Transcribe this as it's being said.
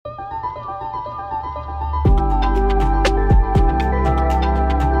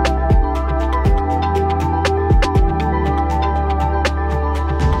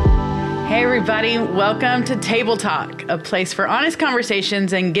everybody. Welcome to Table Talk, a place for honest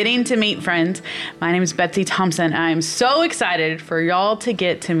conversations and getting to meet friends. My name is Betsy Thompson. I'm so excited for y'all to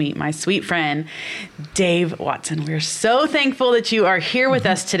get to meet my sweet friend, Dave Watson. We're so thankful that you are here with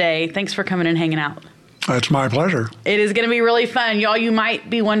us today. Thanks for coming and hanging out. It's my pleasure. It is going to be really fun. Y'all, you might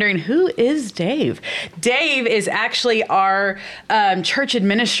be wondering, who is Dave? Dave is actually our church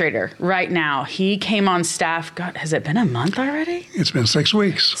administrator right now. He came on staff, God, has it been a month already? It's been 6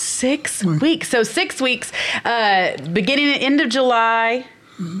 weeks. 6 weeks. So 6 weeks, beginning at end of July,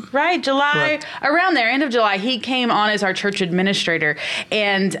 right? July, Correct. Around there, end of July, he came on as our church administrator.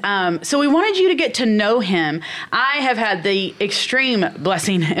 And so we wanted you to get to know him. I have had the extreme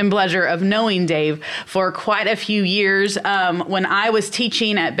blessing and pleasure of knowing Dave for quite a few years. When I was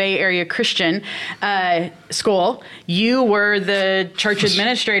teaching at Bay Area Christian School, you were the church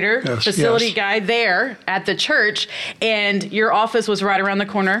administrator, facility guy there at the church, and your office was right around the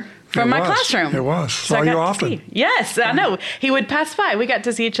corner from my classroom. It was. Saw you often. Yes, I know. He would pass by. We got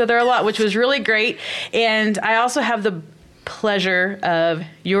to see each other a lot, which was really great. And I also have the pleasure of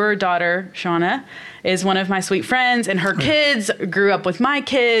your daughter, Shauna, is one of my sweet friends, and her kids grew up with my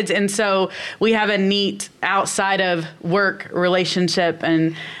kids. And so we have a neat outside of work relationship.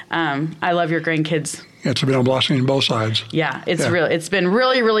 And I love your grandkids. It's been a blessing on both sides. Yeah, it's been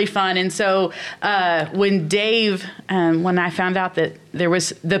really, really fun. And so when Dave, when I found out that there was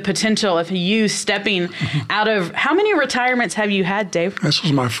the potential of you stepping out of, how many retirements have you had, Dave? This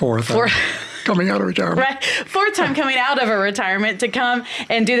was my fourth. Coming out of retirement. Right. Fourth time coming out of a retirement to come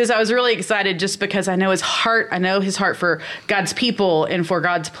and do this. I was really excited just because I know his heart. I know his heart for God's people and for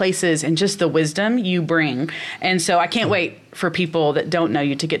God's places and just the wisdom you bring. And so I can't wait for people that don't know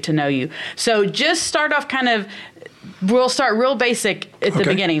you to get to know you. So just start off we'll start real basic at the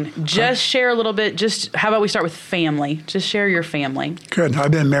beginning. Just share a little bit. How about we start with family? Just share your family. Good. I've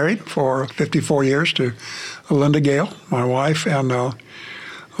been married for 54 years to Linda Gale, my wife, and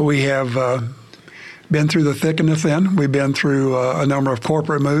we have been through the thick and the thin. We've been through a number of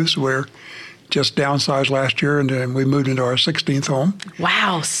corporate moves. We're just downsized last year, and then we moved into our 16th home.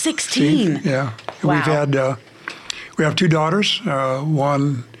 Wow, 16. Yeah. Wow. We have two daughters.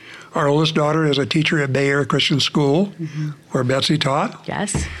 Our oldest daughter is a teacher at Bay Area Christian School, where Betsy taught.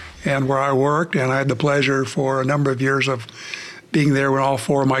 Yes. And where I worked, and I had the pleasure for a number of years of being there when all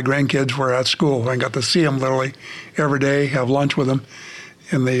four of my grandkids were at school. I got to see them literally every day, have lunch with them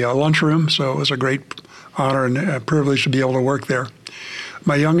in the lunchroom, so it was a great honor and a privilege to be able to work there.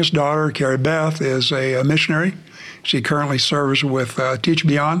 My youngest daughter, Carrie Beth, is a missionary. She currently serves with Teach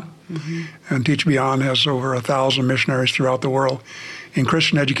Beyond, and Teach Beyond has over 1,000 missionaries throughout the world in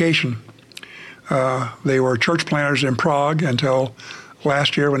Christian education. They were church planters in Prague until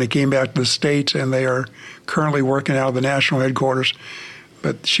last year when they came back to the States, and they are currently working out of the national headquarters.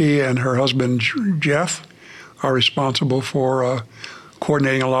 But she and her husband, Jeff, are responsible for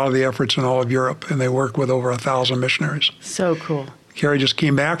coordinating a lot of the efforts in all of Europe, and they work with over 1,000 missionaries. So cool. Carrie just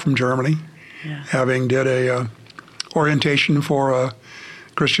came back from Germany, having did a orientation for a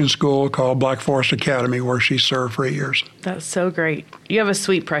Christian school called Black Forest Academy, where she served for 8 years. That's so great. You have a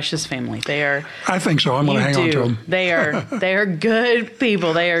sweet, precious family. They are. I think so. I'm going to hang on to them. They are good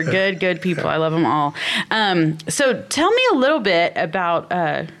people. They are good people. I love them all. So tell me a little bit about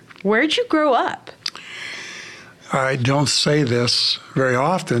where'd you grow up? I don't say this very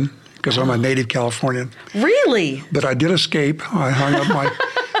often because I'm a native Californian. Really? But I did escape. I hung up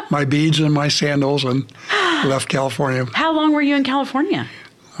my beads and my sandals and left California. How long were you in California?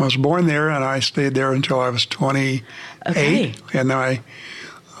 I was born there, and I stayed there until I was 28. Okay. And then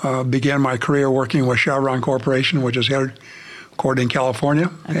I began my career working with Chevron Corporation, which is headquartered in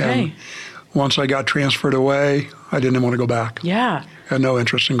California. Okay. And once I got transferred away, I didn't want to go back. Yeah. I had no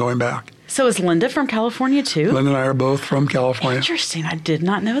interest in going back. So is Linda from California too? Linda and I are both from California. Interesting. I did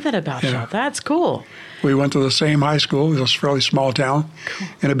not know that about y'all. That's cool. We went to the same high school. It was a fairly small town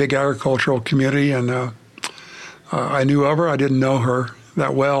in a big agricultural community. And I knew of her. I didn't know her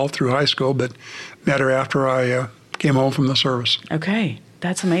that well through high school, but met her after I came home from the service. Okay.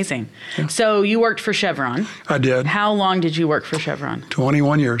 That's amazing. Yeah. So you worked for Chevron. I did. How long did you work for Chevron?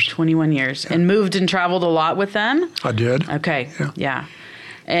 21 years. 21 years. Yeah. And moved and traveled a lot with them? I did. Okay. Yeah.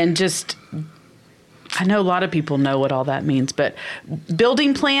 And just, I know a lot of people know what all that means, but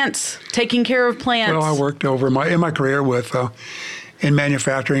building plants, taking care of plants. Well, I worked in my career with in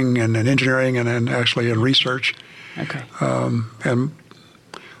manufacturing and in engineering and then actually in research. Okay. And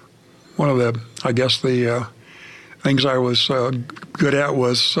one of the things I was good at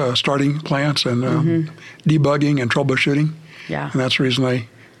was starting plants and debugging and troubleshooting. Yeah. And that's the reason they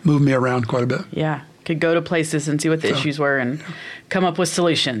moved me around quite a bit. Yeah. could go to places and see what the issues were and come up with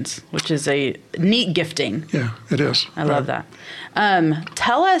solutions, which is a neat gifting. Yeah, it is. I love that.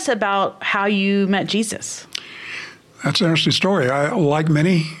 Tell us about how you met Jesus. That's an interesting story. Like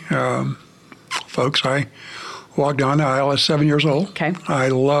many folks, I walked down the aisle at 7 years old. Okay. I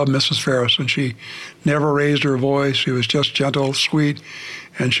love Mrs. Ferris, and she never raised her voice. She was just gentle, sweet,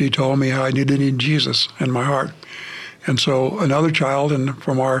 and she told me how I need Jesus in my heart. And so another child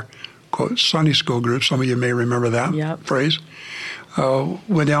from our quote, Sunday school group, some of you may remember that phrase,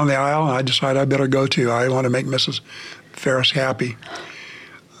 went down the aisle, and I decided I better go too. I want to make Mrs. Ferris happy.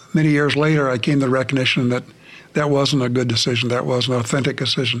 Many years later, I came to the recognition that that wasn't a good decision. That was an authentic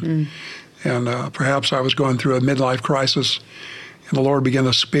decision. And perhaps I was going through a midlife crisis, and the Lord began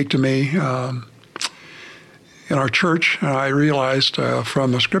to speak to me in our church. And I realized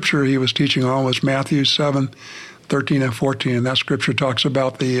from the scripture he was teaching on was Matthew 7:13 and 14. And that scripture talks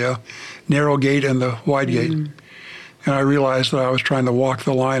about the narrow gate and the wide gate. And I realized that I was trying to walk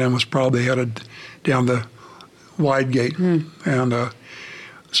the line and was probably headed down the wide gate. And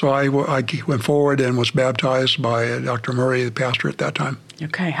so I went forward and was baptized by Dr. Murray, the pastor at that time.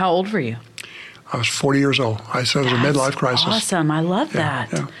 Okay. How old were you? I was 40 years old. I said it was a midlife crisis. Awesome. I love that.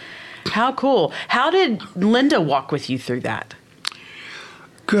 Yeah. How cool. How did Linda walk with you through that?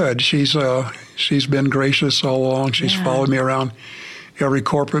 Good. She's been gracious all along. She's followed me around every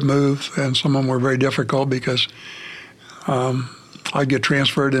corporate move, and some of them were very difficult because I'd get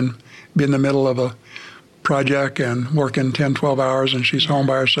transferred and be in the middle of a project and working 10, 12 hours, and she's home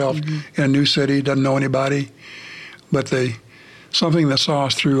by herself in a new city, doesn't know anybody. But something that saw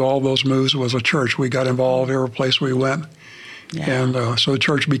us through all those moves was a church. We got involved every place we went. Yeah. And so the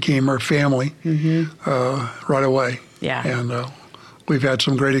church became our family right away. Yeah. And we've had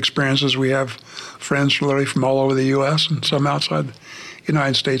some great experiences. We have friends literally from all over the U.S. and some outside the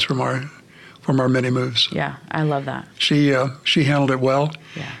United States from our many moves. Yeah, I love that. She handled it well.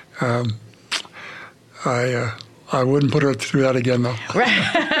 Yeah. I wouldn't put her through that again, though.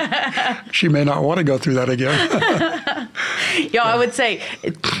 Right. She may not want to go through that again. I would say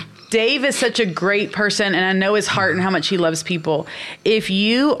Dave is such a great person, and I know his heart and how much he loves people. If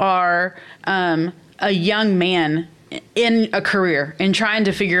you are a young man in a career and trying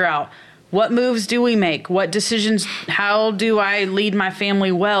to figure out what moves do we make, what decisions, how do I lead my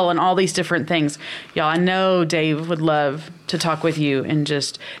family well, and all these different things. Y'all, I know Dave would love to talk with you and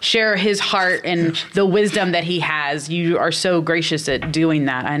just share his heart and the wisdom that he has. You are so gracious at doing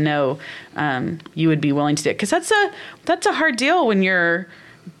that. I know you would be willing to do it, because that's a hard deal when you're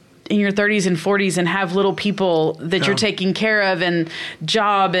in your 30s and 40s and have little people that you're taking care of, and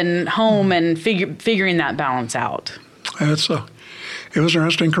job and home, and figuring that balance out. It was an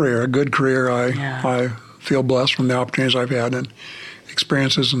interesting career, a good career. I feel blessed from the opportunities I've had and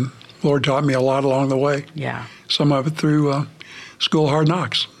experiences, and the Lord taught me a lot along the way. Yeah. Some of it through school of hard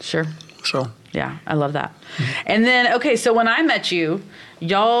knocks. Sure. So. Yeah, I love that. And then, okay, so when I met you,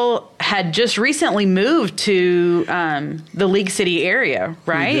 y'all had just recently moved to the League City area,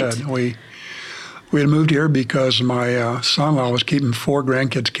 right? We did. We had moved here because my son-in-law was keeping 4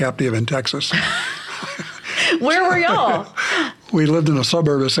 grandkids captive in Texas. Where were y'all? We lived in a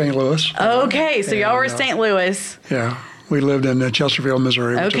suburb of St. Louis. Okay, so y'all were St. Louis. Yeah, we lived in Chesterfield,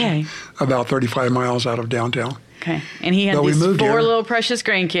 Missouri, which is about 35 miles out of downtown. Okay, and he had these 4 little precious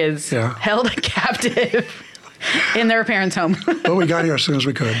grandkids held captive in their parents' home. But we got here as soon as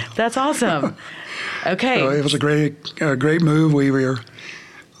we could. That's awesome. Okay. So it was a great move.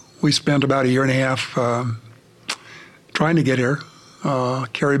 We spent about a year and a half trying to get here.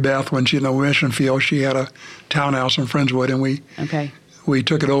 Carrie Beth, when she in the mission field, she had a townhouse in Friendswood, and we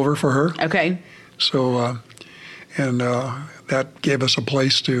took it over for her. Okay. So, that gave us a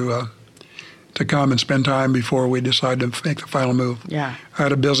place to come and spend time before we decided to make the final move. Yeah. I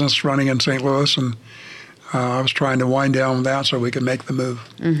had a business running in St. Louis, and I was trying to wind down that so we could make the move.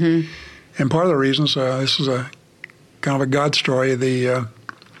 Mm-hmm. And part of the reasons, this is a kind of a God story. We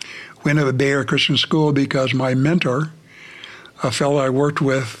went to the Bay Area Christian School because my mentor, a fellow I worked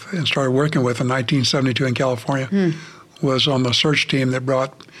with and started working with in 1972 in California, was on the search team that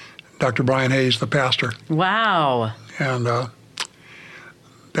brought Dr. Brian Hayes, the pastor. Wow. And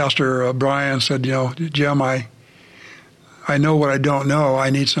Pastor Brian said, Jim, I know what I don't know. I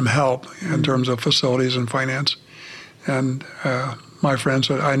need some help in terms of facilities and finance. And my friend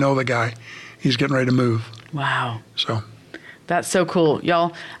said, I know the guy. He's getting ready to move. Wow. So. That's so cool.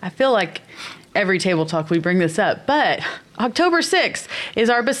 Y'all, I feel like every table talk we bring this up, but October 6th is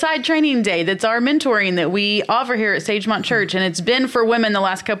our Beside Training Day. That's our mentoring that we offer here at Sagemont Church, and it's been for women the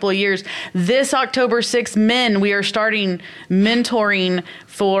last couple of years. This October 6th, men, we are starting mentoring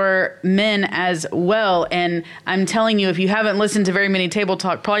for men as well. And I'm telling you, if you haven't listened to very many table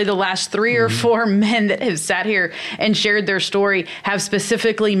talk, probably the last 3 or 4 men that have sat here and shared their story have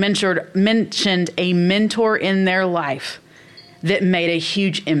specifically mentioned a mentor in their life that made a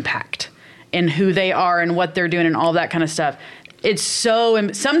huge impact in who they are and what they're doing and all that kind of stuff. It's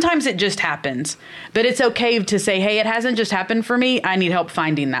sometimes it just happens, but it's okay to say, hey, it hasn't just happened for me. I need help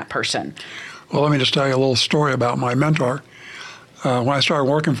finding that person. Well, let me just tell you a little story about my mentor. When I started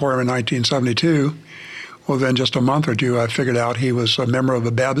working for him in 1972, within just a month or two, I figured out he was a member of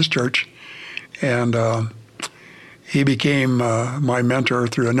a Baptist church, and he became my mentor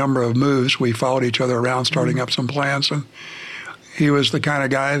through a number of moves. We followed each other around, starting up some plants, and he was the kind of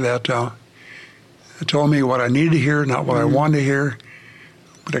guy that told me what I needed to hear, not what I wanted to hear.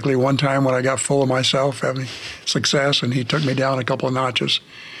 Particularly one time when I got full of myself, having success, and he took me down a couple of notches.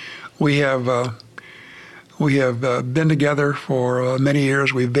 We have been together for many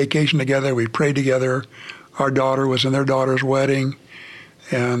years. We've vacationed together. We prayed together. Our daughter was in their daughter's wedding,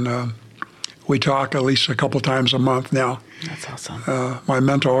 and we talk at least a couple of times a month now. That's awesome. My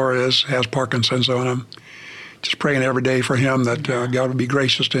mentor has Parkinson's, so I'm just praying every day for him that God would be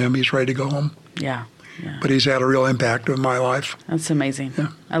gracious to him. He's ready to go home. Yeah. But he's had a real impact on my life. That's amazing. Yeah.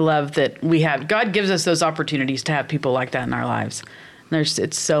 I love that God gives us those opportunities to have people like that in our lives.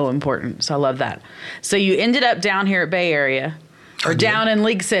 It's so important. So I love that. So you ended up down here at Bay Area, or down in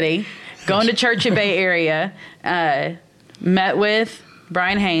League City, going to church at Bay Area, met with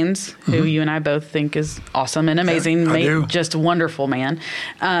Brian Haynes, who you and I both think is awesome and amazing, just a wonderful man,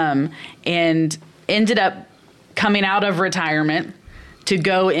 and ended up coming out of retirement to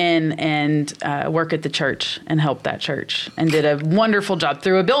go in and work at the church and help that church, and did a wonderful job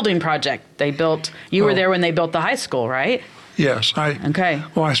through a building project they built. You were there when they built the high school, right? Yes. Okay.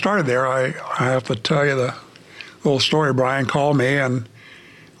 Well, I started there. I have to tell you the little story. Brian called me and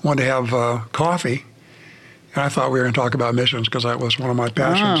wanted to have coffee, and I thought we were going to talk about missions because that was one of my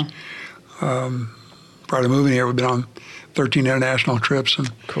passions. Prior to moving here, we've been on 13 international trips, and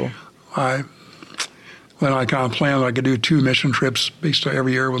cool. Then I kind of planned I could do 2 mission trips based on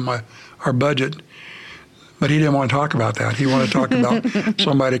every year with our budget. But he didn't want to talk about that. He wanted to talk about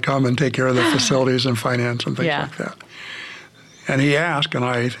somebody to come and take care of the facilities and finance and things like that. And he asked, and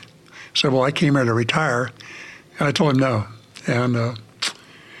I said, well, I came here to retire. And I told him no. And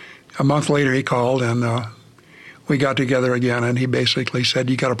a month later he called, and we got together again, and he basically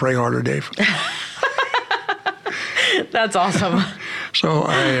said, you got to pray harder, Dave. That's awesome. So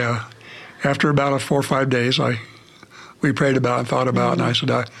after about 4 or 5 days, we prayed about it and thought about it, and I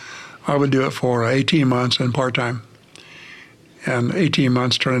said I would do it for 18 months and part-time. And 18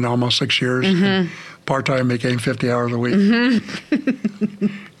 months turned into almost 6 years. And part-time became 50 hours a week.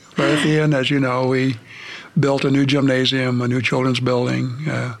 But at the end, as you know, we built a new gymnasium, a new children's building,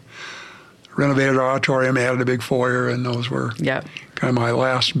 renovated our auditorium, added a big foyer, and those were kind of my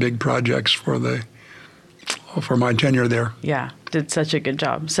last big projects for my tenure there. Yeah, did such a good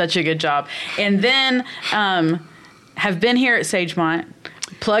job. And then have been here at Sagemont,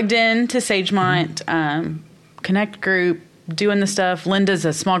 plugged in to Sagemont, Connect group, doing the stuff. Linda's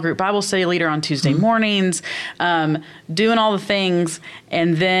a small group Bible study leader on Tuesday mornings, doing all the things.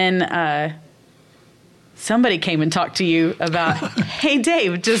 And then somebody came and talked to you about, hey,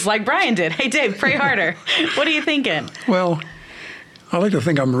 Dave, just like Brian did. Hey, Dave, pray harder. What are you thinking? Well, I like to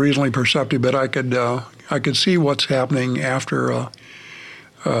think I'm reasonably perceptive, but I could see what's happening after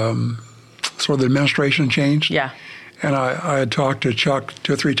sort of the administration changed. Yeah. And I had talked to Chuck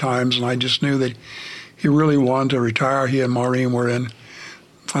 2 or 3 times, and I just knew that he really wanted to retire. He and Maureen were at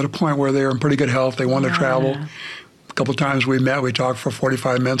a point where they were in pretty good health. They wanted to travel. A couple of times we met. We talked for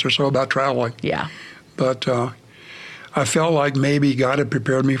 45 minutes or so about traveling. Yeah. But I felt like maybe God had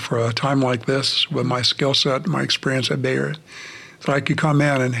prepared me for a time like this with my skill set, my experience at Bayer, that I could come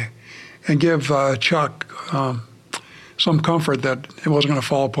in and give Chuck some comfort that it wasn't going to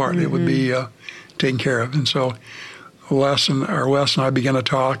fall apart. It would be taken care of. And so Wes and I began to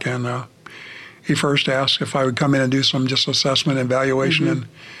talk, and he first asked if I would come in and do some just assessment and evaluation.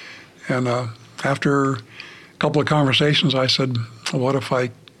 And after a couple of conversations, I said, well, what if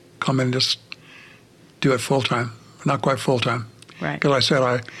I come in and just do it full-time? Not quite full-time. Right. Because I said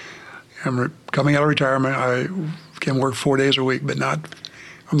I am coming out of retirement. I can work 4 days a week, but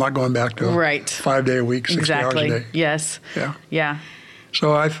I'm not going back to a 5-day a week, 60 hours a day. Yes. Yeah.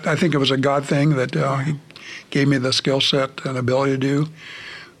 So I think it was a God thing that he gave me the skill set and ability to do.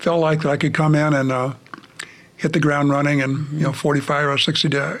 felt like that I could come in and hit the ground running in 45 or 60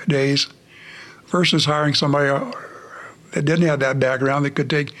 days, versus hiring somebody that didn't have that background that could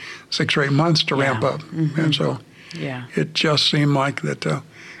take 6 or 8 months to ramp up. And so it just seemed like that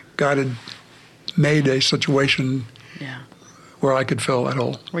God had made a situation where I could fill that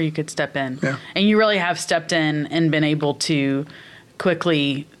hole. Where you could step in. Yeah. And you really have stepped in and been able to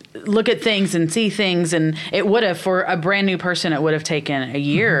quickly look at things and see things. And it would have, for a brand new person, it would have taken a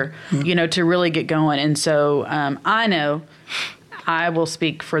year, to really get going. And so I know I will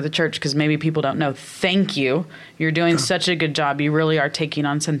speak for the church, because maybe people don't know. Thank you. You're doing such a good job. You really are taking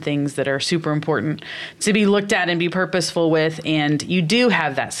on some things that are super important to be looked at and be purposeful with. And you do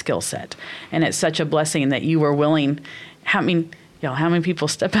have that skill set. And it's such a blessing that you were willing. How many people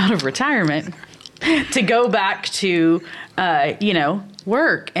step out of retirement to go back to,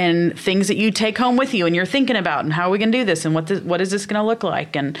 work and things that you take home with you and you're thinking about, and how are we going to do this, and what is this going to look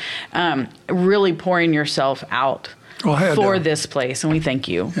like, and really pouring yourself out for this place. And we thank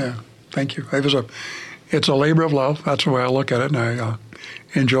you. Yeah, thank you. It's a labor of love. That's the way I look at it, and I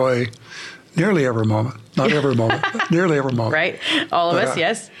enjoy nearly every moment. Not every moment, but nearly every moment. Right? All of us,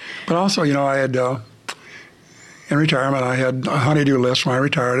 yes. But also, I had, in retirement, I had a honey-do list when I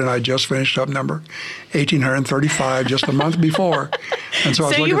retired, and I just finished up number 1,835 just a month before. And so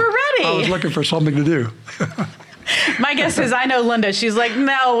you were ready. I was looking for something to do. My guess is I know Linda. She's like,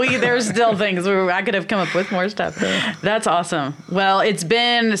 no, there's still things. I could have come up with more stuff. That's awesome. Well, it's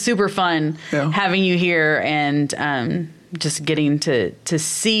been super fun having you here, and just getting to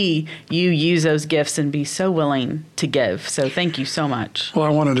see you use those gifts and be so willing to give. So thank you so much. Well, I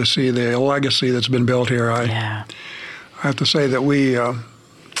wanted to see the legacy that's been built here. I have to say that we,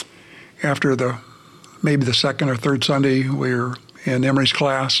 after maybe the second or third Sunday, we were in Emery's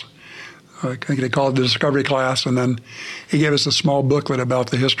class. I think they called it the Discovery class, and then he gave us a small booklet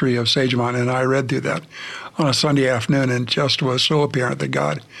about the history of Sagemont, and I read through that on a Sunday afternoon, and it just was so apparent that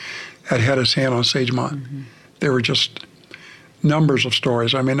God had his hand on Sagemont. There were just numbers of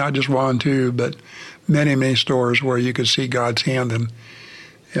stories. I mean, not just one, two, but many, many stories where you could see God's hand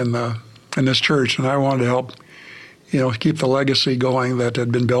in this church, and I wanted to help, keep the legacy going that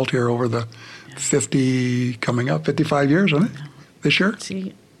had been built here over the 55 years, isn't it, this year?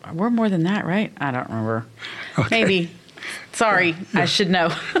 See, we're more than that, right? I don't remember. Okay. Maybe. Sorry, I should know.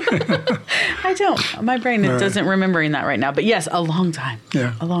 I don't. My brain doesn't remembering that right now. But yes, a long time.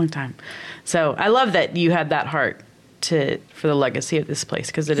 Yeah. A long time. So I love that you had that heart for the legacy of this place,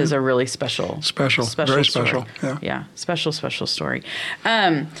 because it is a really special, very special. Yeah, special story.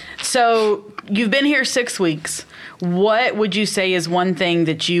 So you've been here 6 weeks. What would you say is one thing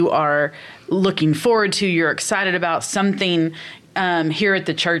that you are looking forward to, you're excited about, something here at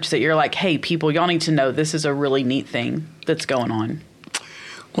the church that you're like, hey, people, y'all need to know this is a really neat thing that's going on?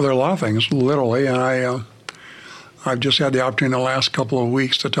 Well, there are a lot of things, literally, and I've just had the opportunity in the last couple of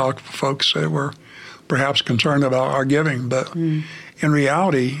weeks to talk to folks that were perhaps concerned about our giving, but in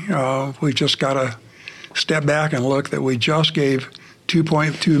reality, we've just got to step back and look that we just gave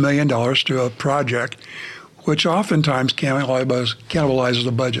 $2.2 million to a project which oftentimes cannibalizes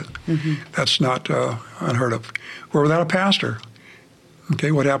the budget. That's not unheard of. We're without a pastor.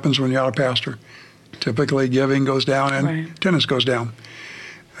 Okay, what happens when you're out a pastor? Typically giving goes down and attendance goes down.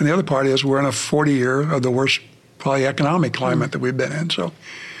 And the other part is we're in a 40-year of the worst probably economic climate that we've been in. So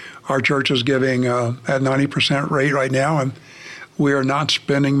our church is giving at 90% rate right now, and we are not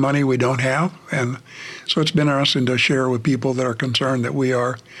spending money we don't have. And so it's been interesting to share with people that are concerned that we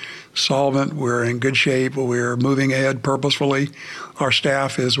are solvent, we're in good shape, we're moving ahead purposefully. Our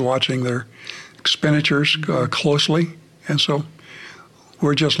staff is watching their expenditures closely, and so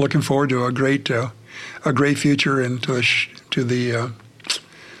we're just looking forward to a great future and to the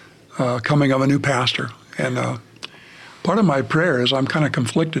coming of a new pastor. And part of my prayer is I'm kind of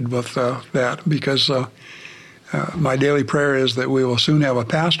conflicted with that, because my daily prayer is that we will soon have a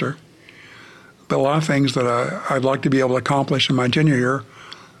pastor. But a lot of things that I'd like to be able to accomplish in my tenure here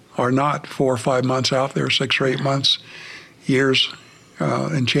are not 4 or 5 months out there, 6 or 8 months, years,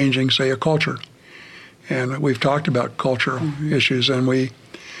 in changing, say, a culture. And we've talked about cultural issues, and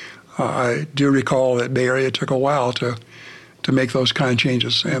I do recall that Bay Area took a while to make those kind of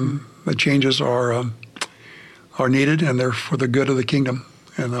changes, and the changes are needed, and they're for the good of the kingdom.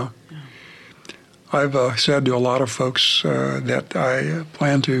 And I've said to a lot of folks that I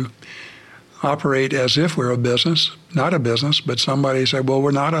plan to operate as if we're a business, not a business, but somebody said, well, we're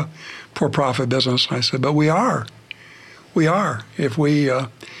not a for-profit business. I said, but we are. We are. If we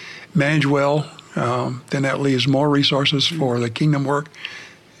manage well, then that leaves more resources for the kingdom work,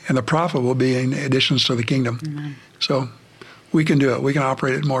 and the profit will be in additions to the kingdom. So we can do it. We can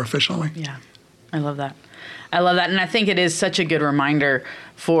operate it more efficiently. Yeah, I love that. I love that. And I think it is such a good reminder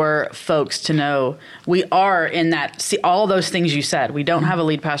for folks to know we are in that, see, all those things you said. We don't have a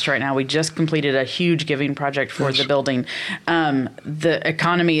lead pastor right now. We just completed a huge giving project for the building. The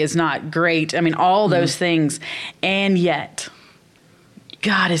economy is not great. I mean, all those things. And yet,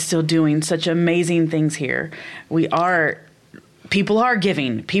 God is still doing such amazing things here. People are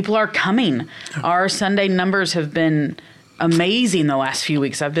giving. People are coming. Yeah. Our Sunday numbers have been amazing the last few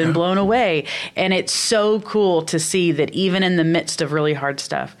weeks. I've been blown away. And it's so cool to see that even in the midst of really hard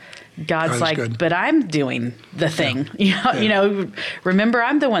stuff, God's like, good. But I'm doing the thing. Yeah. You know, remember,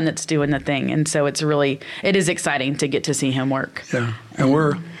 I'm the one that's doing the thing. And so it is exciting to get to see him work. Yeah. And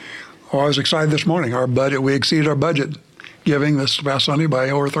I was excited this morning. We exceeded our budget giving this past Sunday by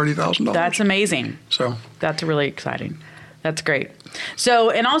over $30,000. That's amazing. So that's really exciting. That's great. So,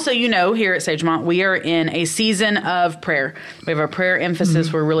 and also, here at Sagemont, we are in a season of prayer. We have a prayer emphasis.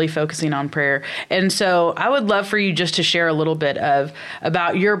 Mm-hmm. We're really focusing on prayer. And so I would love for you just to share a little bit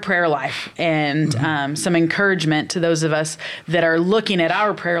about your prayer life and some encouragement to those of us that are looking at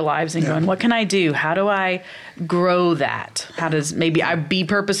our prayer lives and going, what can I do? How do I grow that? How does maybe I be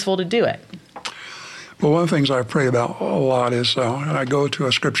purposeful to do it? Well, one of the things I pray about a lot is, and I go to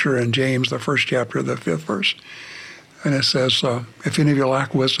a scripture in James, the 1st chapter, the 5th verse. And it says, if any of you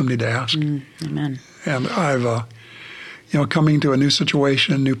lack wisdom, need to ask. Amen. And I've, coming to a new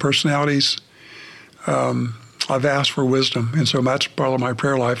situation, new personalities, I've asked for wisdom. And so that's part of my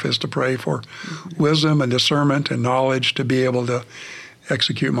prayer life, is to pray for wisdom and discernment and knowledge to be able to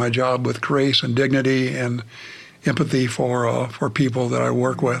execute my job with grace and dignity and empathy for people that I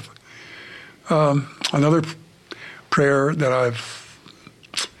work with. Another prayer that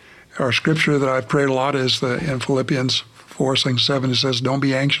our scripture that I've prayed a lot is in Philippians 4:7. It says, "Don't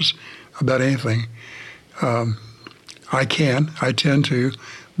be anxious about anything." I tend to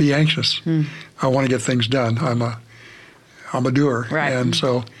be anxious. I want to get things done. I'm a doer, right. And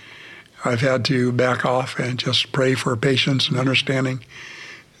so I've had to back off and just pray for patience and understanding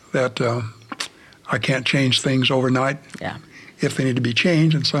that I can't change things overnight. Yeah. If they need to be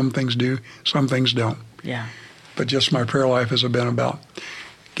changed, and some things do, some things don't. Yeah. But just my prayer life has been about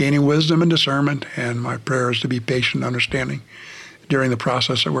gaining wisdom and discernment, and my prayer is to be patient and understanding during the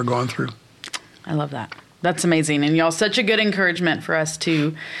process that we're going through. I love that. That's amazing. And y'all, such a good encouragement for us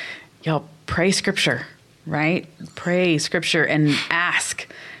to, pray Scripture, right? Pray Scripture and ask.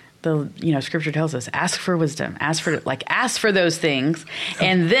 Scripture tells us, ask for wisdom, ask for those things. Yeah.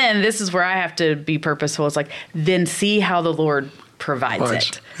 And then this is where I have to be purposeful. It's then see how the Lord provides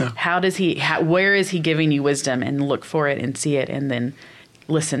it. Yeah. Where is he giving you wisdom, and look for it and see it, and then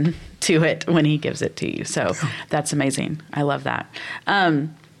listen to it when he gives it to you. So that's amazing. I love that.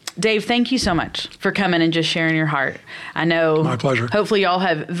 Dave, thank you so much for coming and just sharing your heart. I know. My pleasure. Hopefully y'all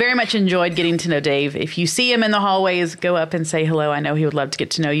have very much enjoyed getting to know Dave. If you see him in the hallways, go up and say hello. I know he would love to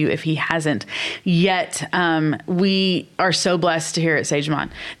get to know you if he hasn't yet. We are so blessed here at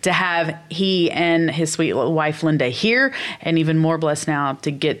Sagemont to have he and his sweet little wife, Linda, here, and even more blessed now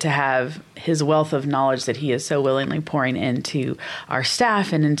to get to have his wealth of knowledge that he is so willingly pouring into our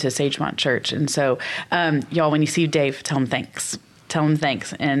staff and into Sagemont Church. And so, y'all, when you see Dave, tell him thanks. Tell him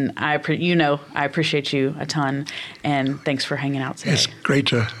thanks. And I appreciate you a ton. And thanks for hanging out today. It's great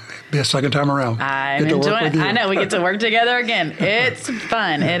to be a second time around. I'm enjoying it. I know, we get to work together again. It's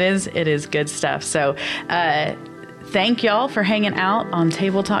fun. It is good stuff. So thank y'all for hanging out on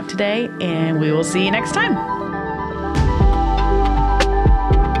Table Talk today, and we will see you next time.